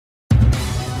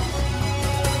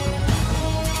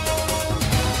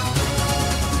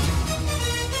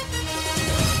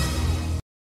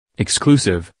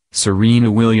Exclusive,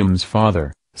 Serena Williams'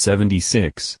 father,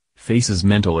 76, faces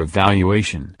mental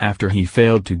evaluation after he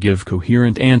failed to give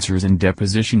coherent answers in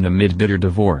deposition amid bitter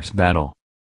divorce battle.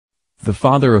 The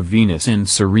father of Venus and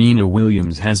Serena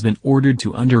Williams has been ordered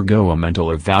to undergo a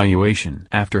mental evaluation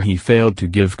after he failed to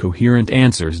give coherent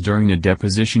answers during a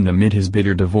deposition amid his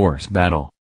bitter divorce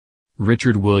battle.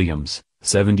 Richard Williams,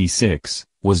 76,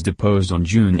 was deposed on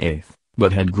June 8,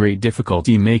 but had great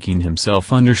difficulty making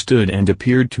himself understood and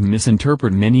appeared to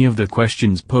misinterpret many of the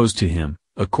questions posed to him,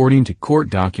 according to court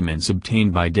documents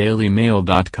obtained by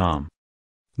DailyMail.com.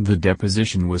 The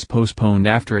deposition was postponed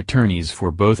after attorneys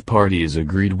for both parties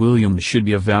agreed Williams should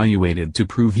be evaluated to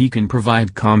prove he can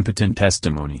provide competent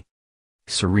testimony.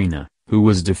 Serena, who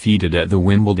was defeated at the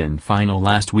Wimbledon final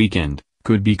last weekend,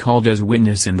 could be called as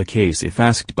witness in the case if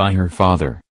asked by her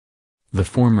father. The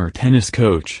former tennis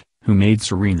coach, who made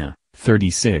Serena,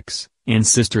 36, and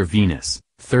sister Venus,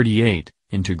 38,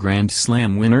 into Grand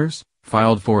Slam winners,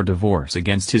 filed for divorce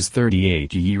against his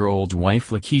 38-year-old wife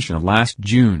Lakeisha last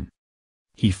June.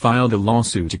 He filed a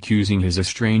lawsuit accusing his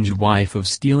estranged wife of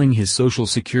stealing his Social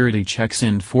Security checks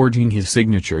and forging his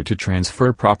signature to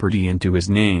transfer property into his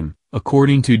name,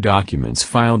 according to documents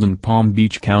filed in Palm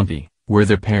Beach County, where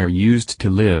the pair used to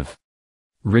live.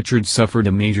 Richard suffered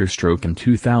a major stroke in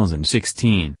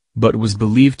 2016, but was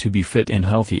believed to be fit and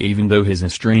healthy even though his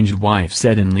estranged wife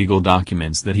said in legal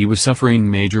documents that he was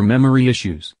suffering major memory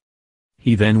issues.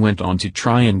 He then went on to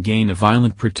try and gain a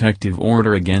violent protective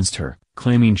order against her,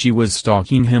 claiming she was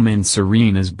stalking him and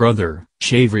Serena's brother,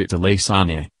 Shavrit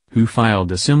Alexis, who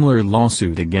filed a similar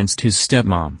lawsuit against his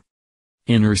stepmom.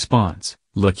 In response,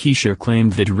 Lakeisha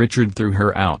claimed that Richard threw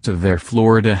her out of their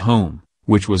Florida home,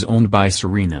 which was owned by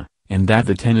Serena, and that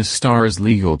the tennis star's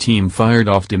legal team fired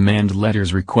off demand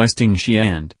letters requesting she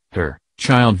and her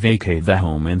child vacate the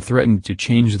home and threatened to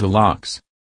change the locks.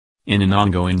 In an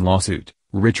ongoing lawsuit,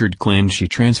 Richard claimed she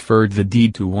transferred the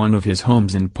deed to one of his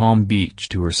homes in Palm Beach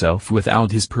to herself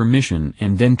without his permission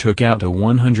and then took out a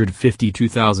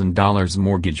 $152,000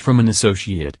 mortgage from an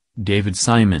associate, David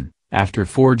Simon, after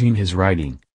forging his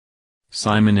writing.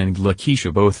 Simon and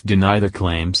Lakeisha both deny the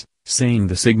claims, saying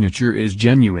the signature is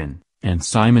genuine, and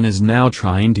Simon is now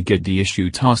trying to get the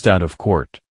issue tossed out of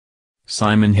court.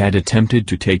 Simon had attempted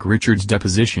to take Richard's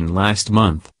deposition last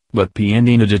month, but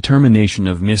pending a determination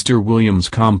of Mr. Williams'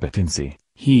 competency,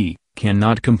 he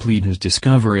cannot complete his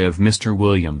discovery of Mr.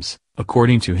 Williams,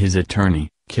 according to his attorney,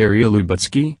 Kerry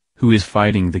Lubutsky, who is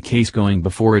fighting the case going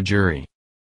before a jury.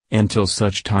 Until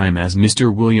such time as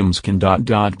Mr. Williams can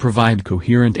provide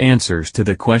coherent answers to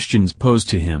the questions posed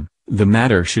to him, the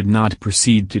matter should not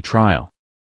proceed to trial.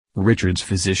 Richard's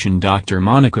physician Dr.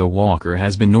 Monica Walker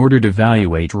has been ordered to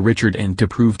evaluate Richard and to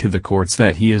prove to the courts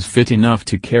that he is fit enough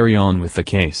to carry on with the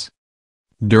case.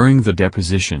 During the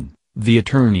deposition, the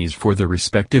attorneys for the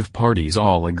respective parties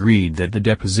all agreed that the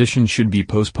deposition should be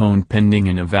postponed pending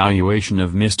an evaluation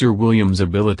of Mr. Williams'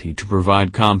 ability to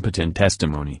provide competent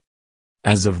testimony.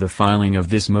 As of the filing of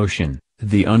this motion,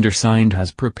 the undersigned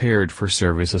has prepared for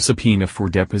service a subpoena for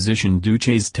deposition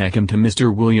duces tecum to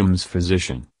Mr. Williams'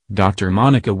 physician, Dr.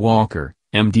 Monica Walker,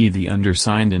 MD. The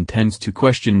undersigned intends to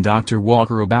question Dr.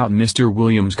 Walker about Mr.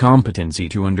 Williams' competency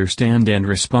to understand and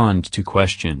respond to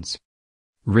questions.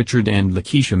 Richard and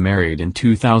Lakeisha married in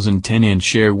 2010 and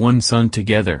share one son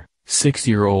together,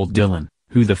 6-year-old Dylan,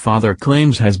 who the father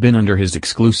claims has been under his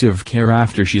exclusive care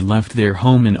after she left their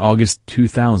home in August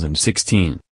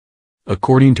 2016.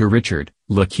 According to Richard,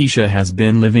 Lakeisha has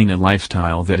been living a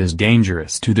lifestyle that is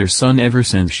dangerous to their son ever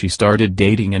since she started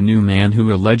dating a new man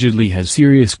who allegedly has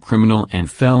serious criminal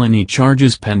and felony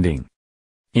charges pending.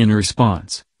 In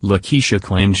response, Lakeisha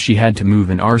claimed she had to move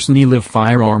an arsenal of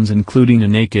firearms including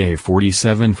an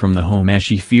AK-47 from the home as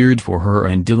she feared for her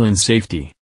and Dylan's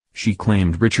safety. She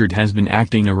claimed Richard has been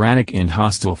acting erratic and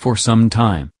hostile for some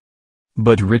time.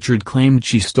 But Richard claimed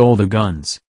she stole the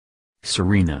guns.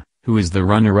 Serena, who is the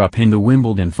runner-up in the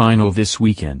Wimbledon final this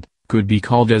weekend, could be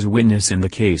called as witness in the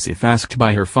case if asked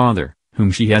by her father,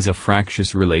 whom she has a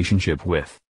fractious relationship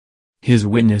with. His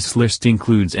witness list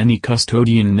includes any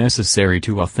custodian necessary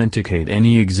to authenticate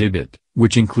any exhibit,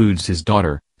 which includes his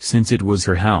daughter, since it was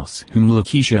her house whom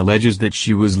Lakeisha alleges that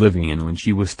she was living in when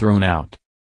she was thrown out.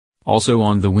 Also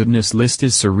on the witness list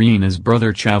is Serena's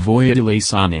brother Shavrit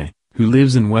Alexis, who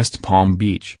lives in West Palm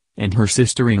Beach, and her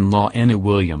sister-in-law Anna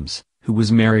Williams, who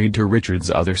was married to Richard's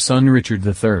other son Richard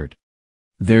III.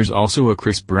 There's also a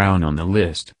Chris Brown on the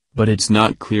list, but it's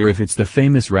not clear if it's the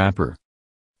famous rapper.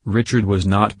 Richard was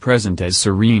not present at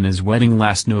Serena's wedding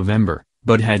last November,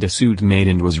 but had a suit made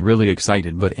and was really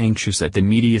excited but anxious at the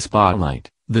media spotlight,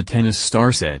 the tennis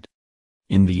star said.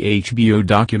 In the HBO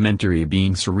documentary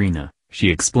Being Serena, She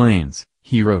explains,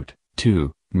 he wrote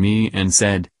to me and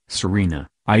said, "Serena,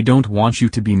 I don't want you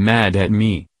to be mad at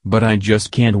me, but I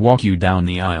just can't walk you down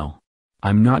the aisle.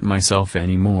 I'm not myself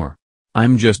anymore.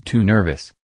 I'm just too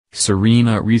nervous."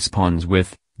 Serena responds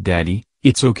with, "Daddy,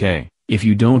 it's okay, if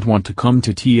you don't want to come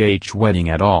to TH wedding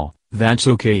at all, that's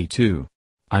okay too.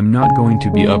 I'm not going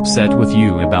to be upset with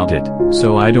you about it,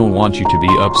 so I don't want you to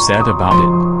be upset about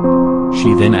it."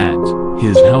 She then adds,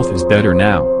 "His health is better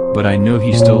now, but I know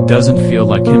he still doesn't feel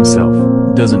like himself,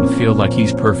 doesn't feel like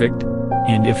he's perfect.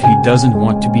 And if he doesn't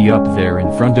want to be up there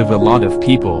in front of a lot of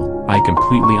people, I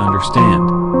completely understand."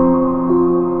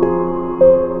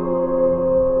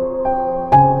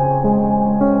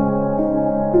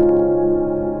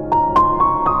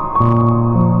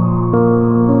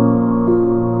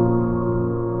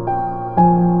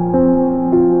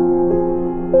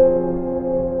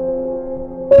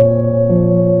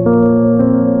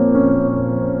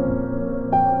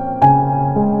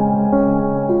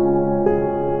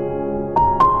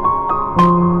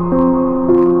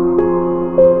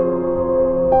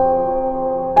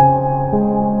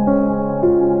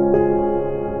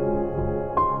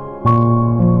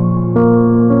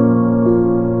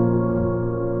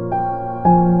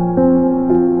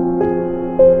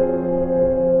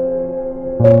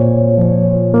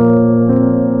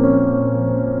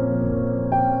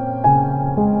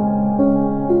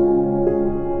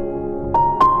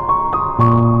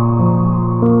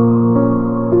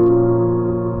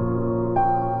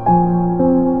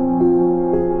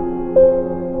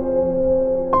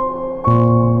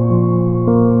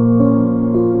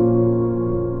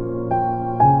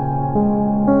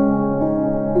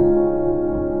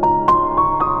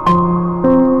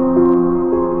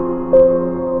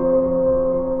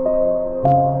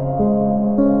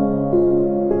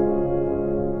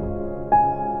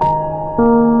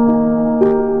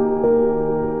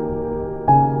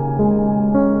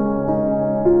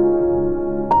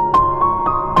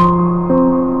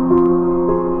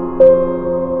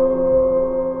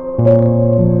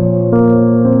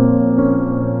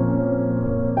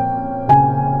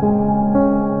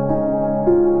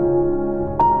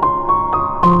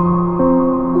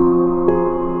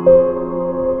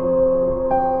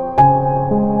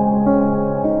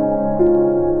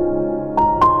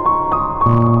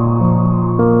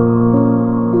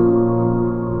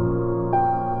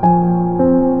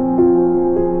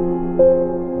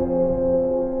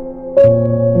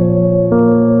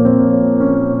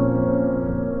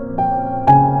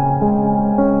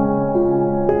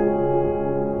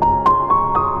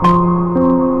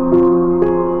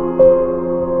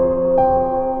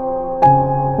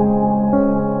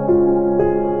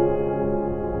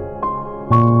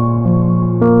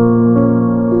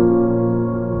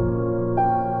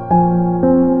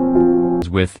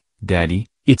 With, "Daddy,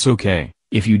 it's okay,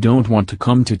 if you don't want to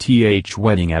come to TH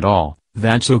wedding at all,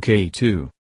 that's okay too.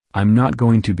 I'm not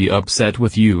going to be upset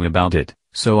with you about it,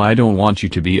 so I don't want you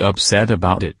to be upset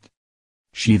about it."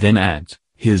 She then adds,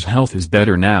 "His health is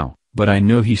better now, but I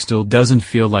know he still doesn't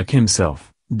feel like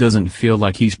himself, doesn't feel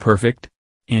like he's perfect.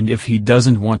 And if he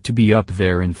doesn't want to be up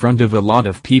there in front of a lot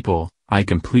of people, I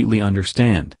completely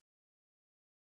understand."